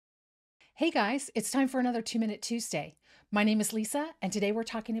Hey guys, it's time for another 2-Minute Tuesday. My name is Lisa, and today we're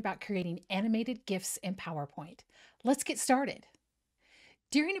talking about creating animated GIFs in PowerPoint. Let's get started.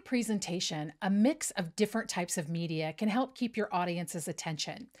 During a presentation, a mix of different types of media can help keep your audience's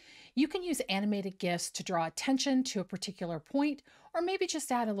attention. You can use animated GIFs to draw attention to a particular point, or maybe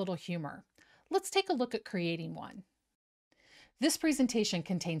just add a little humor. Let's take a look at creating one. This presentation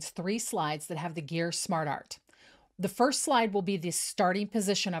contains 3 slides that have the Gear Smart Art. The first slide will be the starting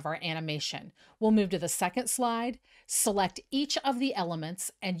position of our animation. We'll move to the second slide, select each of the elements,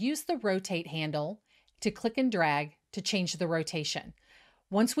 and use the rotate handle to click and drag to change the rotation.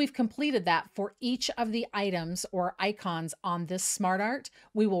 Once we've completed that for each of the items or icons on this smart art,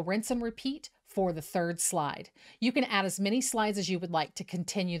 we will rinse and repeat for the third slide. You can add as many slides as you would like to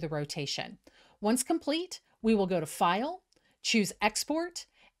continue the rotation. Once complete, we will go to File, choose Export,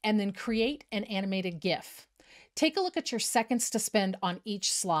 and then create an animated GIF. Take a look at your seconds to spend on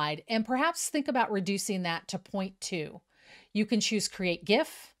each slide and perhaps think about reducing that to 0.2. You can choose Create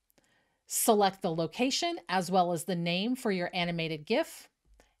GIF, select the location as well as the name for your animated GIF,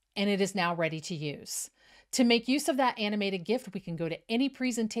 and it is now ready to use. To make use of that animated GIF, we can go to any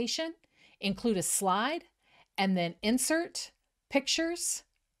presentation, include a slide, and then Insert, Pictures,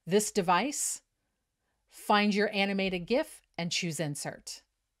 this device, find your animated GIF, and choose Insert.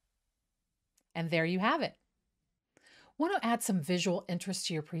 And there you have it. Want to add some visual interest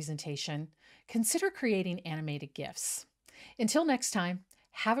to your presentation? Consider creating animated GIFs. Until next time,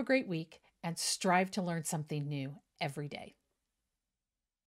 have a great week and strive to learn something new every day.